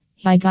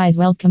Hi guys,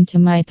 welcome to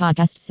my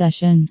podcast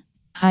session.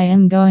 I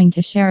am going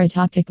to share a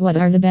topic. What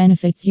are the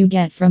benefits you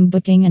get from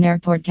booking an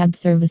airport cab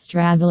service?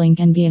 Traveling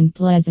can be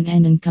unpleasant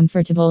and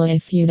uncomfortable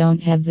if you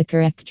don't have the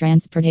correct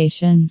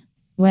transportation.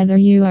 Whether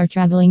you are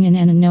traveling in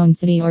an unknown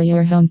city or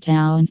your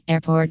hometown,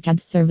 airport cab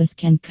service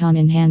can come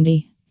in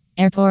handy.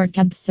 Airport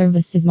cab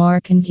service is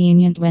more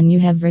convenient when you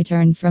have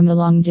returned from a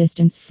long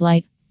distance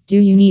flight. Do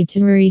you need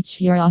to reach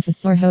your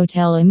office or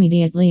hotel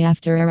immediately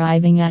after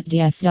arriving at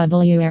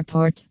DFW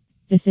Airport?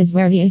 This is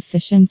where the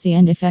efficiency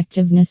and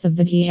effectiveness of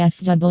the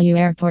DFW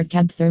Airport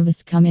cab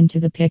service come into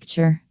the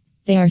picture.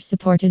 They are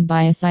supported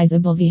by a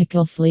sizable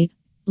vehicle fleet.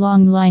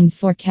 Long lines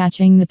for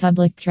catching the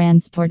public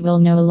transport will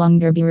no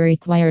longer be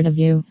required of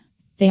you.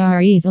 They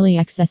are easily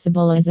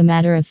accessible. As a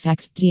matter of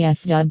fact,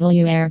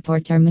 DFW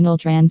Airport terminal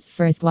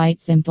transfer is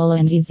quite simple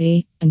and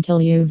easy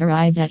until you've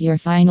arrived at your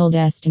final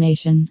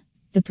destination.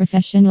 The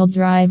professional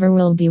driver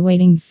will be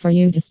waiting for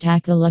you to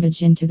stack the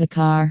luggage into the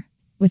car.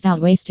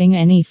 Without wasting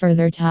any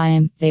further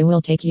time, they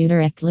will take you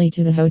directly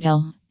to the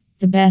hotel.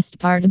 The best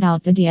part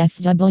about the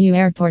DFW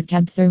Airport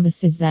cab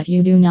service is that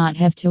you do not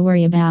have to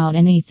worry about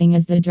anything,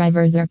 as the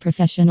drivers are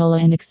professional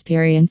and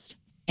experienced.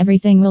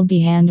 Everything will be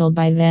handled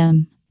by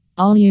them.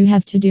 All you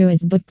have to do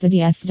is book the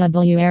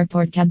DFW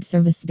Airport cab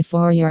service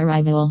before your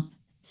arrival.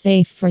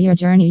 Safe for your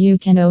journey, you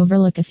can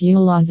overlook a few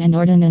laws and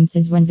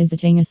ordinances when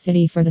visiting a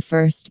city for the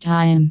first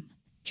time.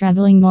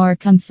 Traveling more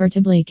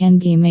comfortably can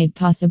be made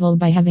possible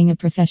by having a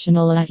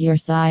professional at your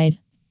side.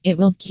 It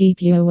will keep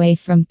you away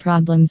from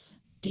problems.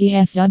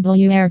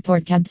 DFW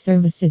Airport cab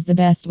service is the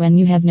best when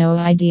you have no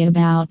idea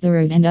about the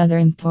route and other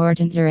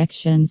important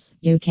directions.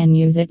 You can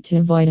use it to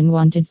avoid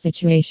unwanted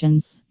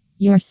situations.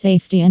 Your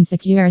safety and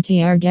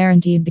security are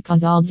guaranteed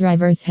because all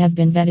drivers have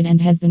been vetted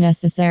and has the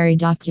necessary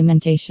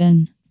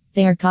documentation.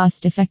 They are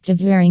cost effective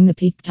during the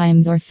peak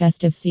times or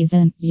festive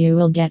season. You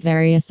will get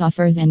various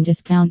offers and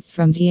discounts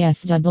from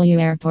DFW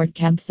Airport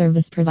cab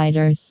service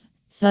providers.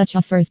 Such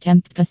offers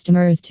tempt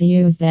customers to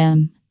use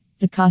them.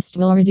 The cost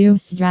will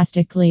reduce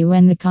drastically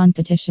when the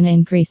competition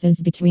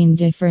increases between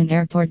different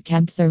airport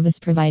cab service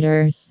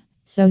providers,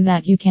 so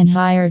that you can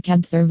hire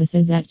cab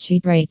services at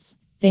cheap rates.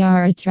 They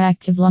are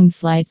attractive. Long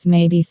flights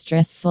may be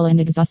stressful and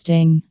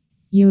exhausting.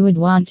 You would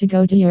want to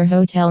go to your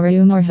hotel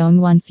room or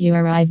home once you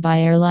arrive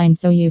by airline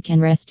so you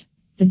can rest.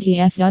 The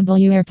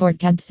DFW Airport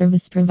cab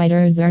service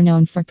providers are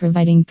known for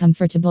providing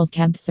comfortable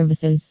cab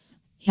services.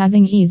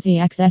 Having easy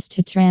access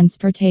to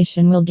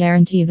transportation will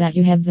guarantee that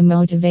you have the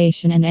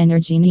motivation and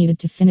energy needed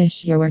to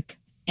finish your work.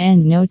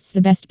 And notes: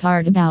 the best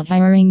part about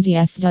hiring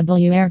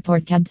DFW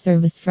Airport cab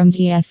service from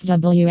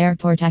DFW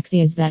Airport Taxi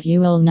is that you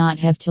will not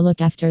have to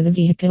look after the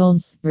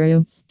vehicles,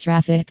 routes,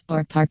 traffic,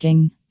 or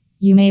parking.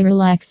 You may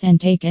relax and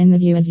take in the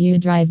view as you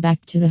drive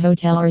back to the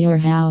hotel or your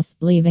house,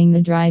 leaving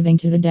the driving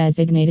to the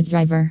designated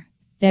driver.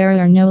 There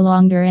are no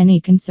longer any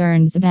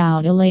concerns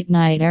about a late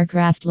night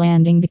aircraft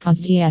landing because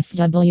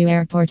DFW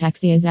Airport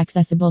Taxi is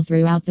accessible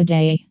throughout the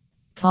day.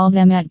 Call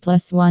them at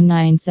 +1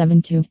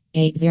 972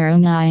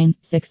 809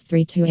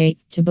 6328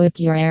 to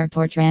book your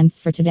airport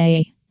transfer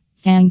today.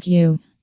 Thank you.